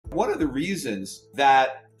One of the reasons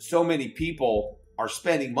that so many people are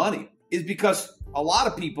spending money is because a lot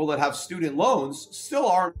of people that have student loans still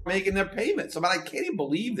aren't making their payments. I mean, I can't even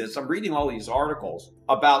believe this. I'm reading all these articles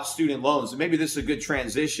about student loans, and maybe this is a good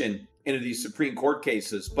transition into these Supreme Court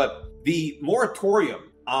cases, but the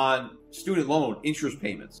moratorium on student loan interest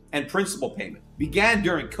payments and principal payment began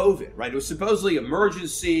during COVID, right? It was supposedly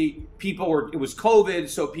emergency. It was COVID,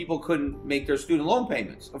 so people couldn't make their student loan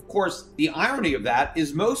payments. Of course, the irony of that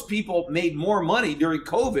is most people made more money during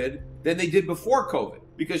COVID than they did before COVID,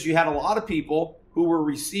 because you had a lot of people who were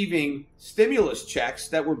receiving stimulus checks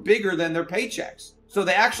that were bigger than their paychecks. So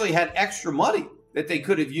they actually had extra money that they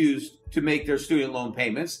could have used to make their student loan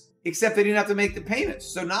payments, except they didn't have to make the payments.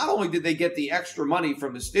 So not only did they get the extra money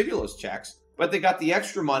from the stimulus checks, but they got the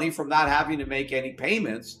extra money from not having to make any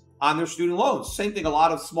payments on their student loans. Same thing, a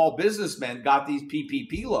lot of small businessmen got these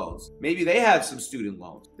PPP loans. Maybe they had some student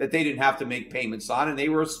loans that they didn't have to make payments on, and they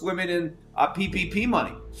were swimming in PPP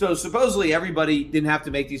money. So supposedly everybody didn't have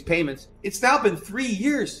to make these payments. It's now been 3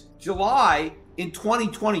 years, July in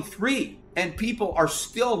 2023, and people are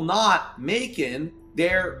still not making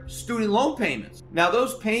their student loan payments. Now,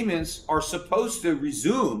 those payments are supposed to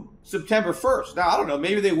resume September 1st. Now, I don't know,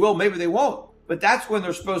 maybe they will, maybe they won't, but that's when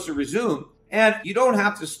they're supposed to resume. And you don't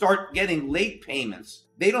have to start getting late payments.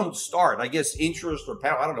 They don't start, I guess, interest or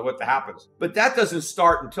penalty. I don't know what happens, but that doesn't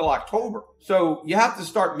start until October. So you have to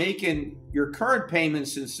start making your current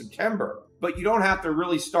payments in September, but you don't have to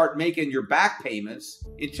really start making your back payments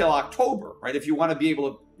until October, right? If you want to be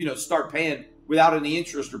able to, start paying without any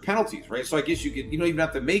interest or penalties, right? So I guess you don't even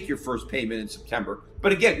have to make your first payment in September.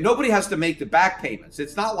 But again, nobody has to make the back payments.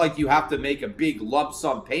 It's not like you have to make a big lump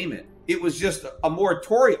sum payment. It was just a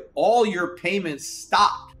moratorium. All your payments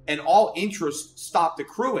stopped and all interest stopped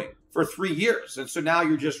accruing for 3 years. And so now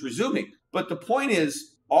you're just resuming. But the point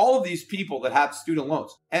is, all of these people that have student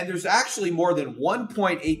loans, and there's actually more than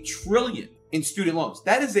 1.8 trillion in student loans.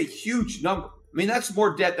 That is a huge number. I mean, that's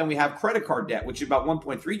more debt than we have credit card debt, which is about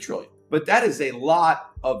 1.3 trillion. But that is a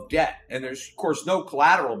lot of debt. And there's, of course, no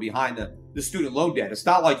collateral behind the student loan debt. It's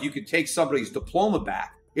not like you could take somebody's diploma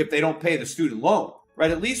back if they don't pay the student loan,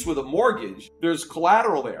 right? At least with a mortgage, there's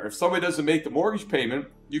collateral there. If somebody doesn't make the mortgage payment,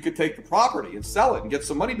 you could take the property and sell it and get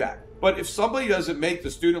some money back. But if somebody doesn't make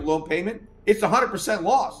the student loan payment, it's 100%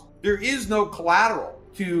 loss. There is no collateral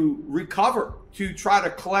to recover, to try to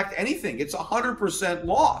collect anything. It's 100%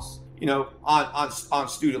 loss, on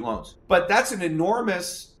student loans. But that's an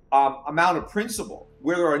enormous amount of principal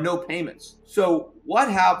where there are no payments. So what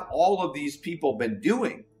have all of these people been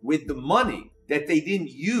doing with the money that they didn't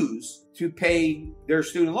use to pay their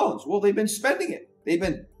student loans? Well, they've been spending it. They've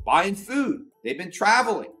been buying food. They've been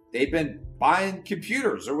traveling. They've been buying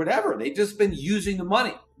computers or whatever. They've just been using the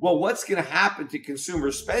money. Well, what's going to happen to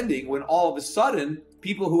consumer spending when all of a sudden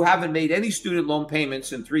people who haven't made any student loan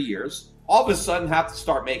payments in 3 years all of a sudden have to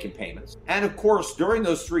start making payments? And of course, during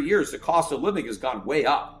those 3 years, the cost of living has gone way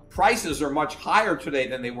up. Prices are much higher today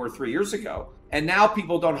than they were 3 years ago. And now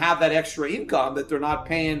people don't have that extra income that they're not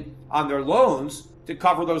paying on their loans to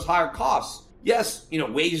cover those higher costs. Yes,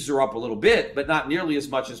 wages are up a little bit, but not nearly as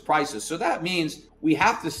much as prices. So that means we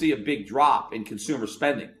have to see a big drop in consumer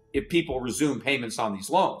spending if people resume payments on these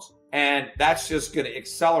loans. And that's just going to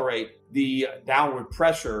accelerate the downward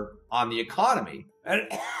pressure on the economy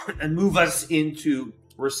and move us into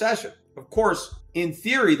recession. Of course, in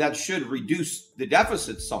theory, that should reduce the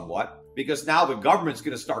deficit somewhat, because now the government's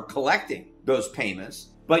going to start collecting those payments.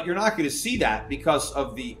 But you're not going to see that because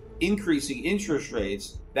of the increasing interest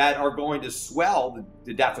rates that are going to swell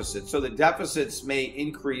the deficit. So the deficits may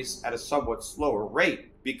increase at a somewhat slower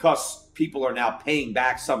rate because people are now paying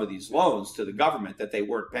back some of these loans to the government that they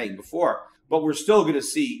weren't paying before. But we're still going to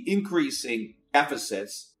see increasing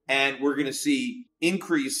deficits, and we're going to see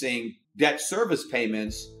increasing debt service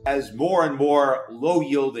payments as more and more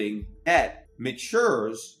low-yielding debt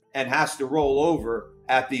matures and has to roll over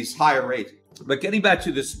at these higher rates. But getting back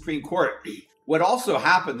to the Supreme Court, what also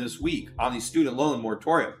happened this week on the student loan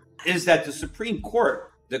moratorium is that the Supreme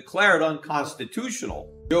Court declared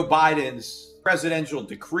unconstitutional Joe Biden's presidential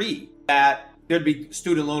decree that there'd be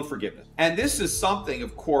student loan forgiveness. And this is something,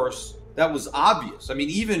 of course, that was obvious. I mean,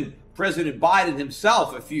 even President Biden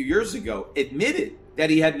himself a few years ago admitted that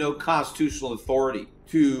he had no constitutional authority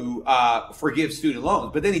to forgive student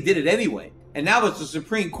loans, but then he did it anyway. And now that the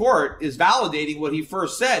Supreme Court is validating what he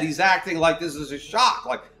first said, he's acting like this is a shock.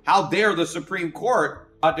 Like, how dare the Supreme Court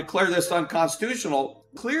declare this unconstitutional?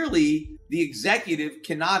 Clearly, the executive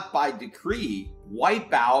cannot, by decree,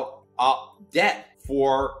 wipe out debt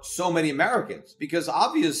for so many Americans, because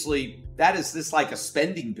obviously that is like a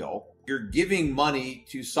spending bill. You're giving money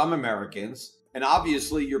to some Americans And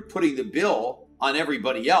obviously, you're putting the bill on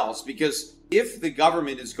everybody else, because if the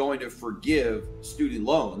government is going to forgive student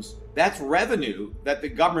loans, that's revenue that the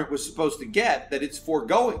government was supposed to get that it's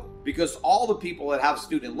foregoing, because all the people that have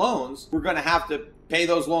student loans were going to have to pay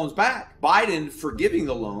those loans back. Biden forgiving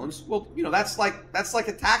the loans, well, that's like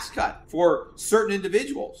a tax cut for certain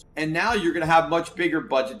individuals. And now you're going to have much bigger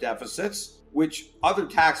budget deficits, which other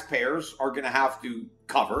taxpayers are going to have to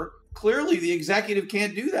cover. Clearly, the executive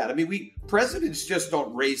can't do that. I mean, presidents just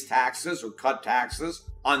don't raise taxes or cut taxes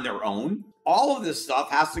on their own. All of this stuff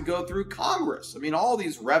has to go through Congress. I mean, all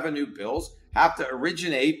these revenue bills have to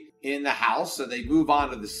originate in the House, and they move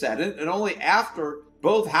on to the Senate. And only after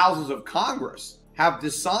both houses of Congress have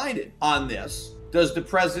decided on this does the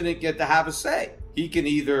president get to have a say. He can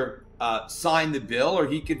either sign the bill or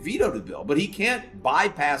he could veto the bill, but he can't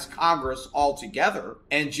bypass Congress altogether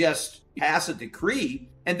and just pass a decree.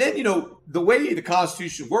 And then, the way the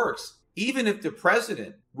Constitution works, even if the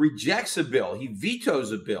president rejects a bill, he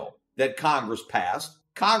vetoes a bill that Congress passed,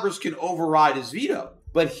 Congress can override his veto.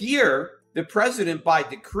 But here, the president by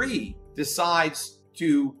decree decides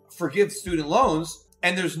to forgive student loans,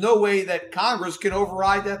 and there's no way that Congress can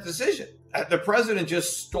override that decision. The president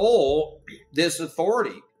just stole this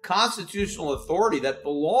authority, constitutional authority that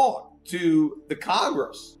belonged to the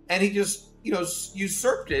Congress, and he just,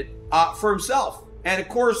 usurped it for himself. And of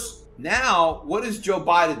course, now what is Joe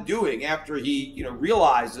Biden doing after he,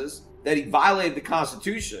 realizes that he violated the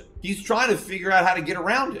Constitution? He's trying to figure out how to get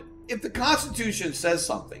around it. If the Constitution says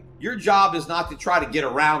something, your job is not to try to get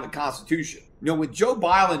around the Constitution. When Joe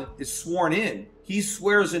Biden is sworn in, he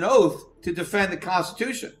swears an oath to defend the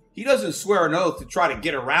Constitution. He doesn't swear an oath to try to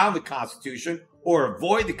get around the Constitution or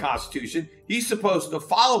avoid the Constitution. He's supposed to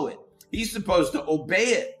follow it. He's supposed to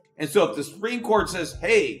obey it. And so if the Supreme Court says,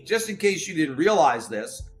 hey, just in case you didn't realize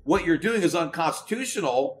this, what you're doing is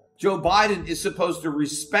unconstitutional, Joe Biden is supposed to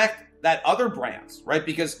respect that other branch, right?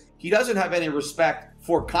 Because he doesn't have any respect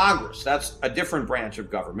for Congress. That's a different branch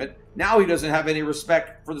of government. Now he doesn't have any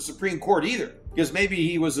respect for the Supreme Court either, because maybe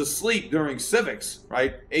he was asleep during civics,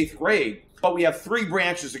 right? 8th grade. But we have 3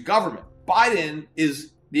 branches of government. Biden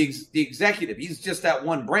is the executive. He's just that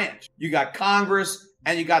one branch. You got Congress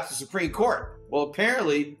and you got the Supreme Court. Well,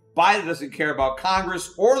 apparently Biden doesn't care about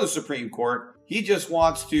Congress or the Supreme Court. He just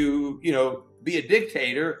wants to, be a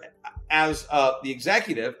dictator as the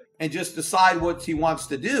executive and just decide what he wants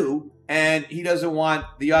to do. And he doesn't want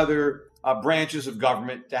the other branches of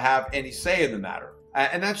government to have any say in the matter.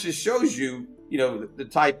 And that just shows you, the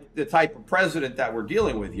type of president that we're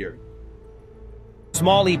dealing with here.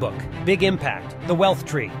 Small ebook, big impact, the wealth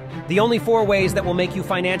tree. The only 4 ways that will make you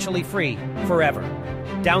financially free forever.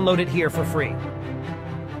 Download it here for free.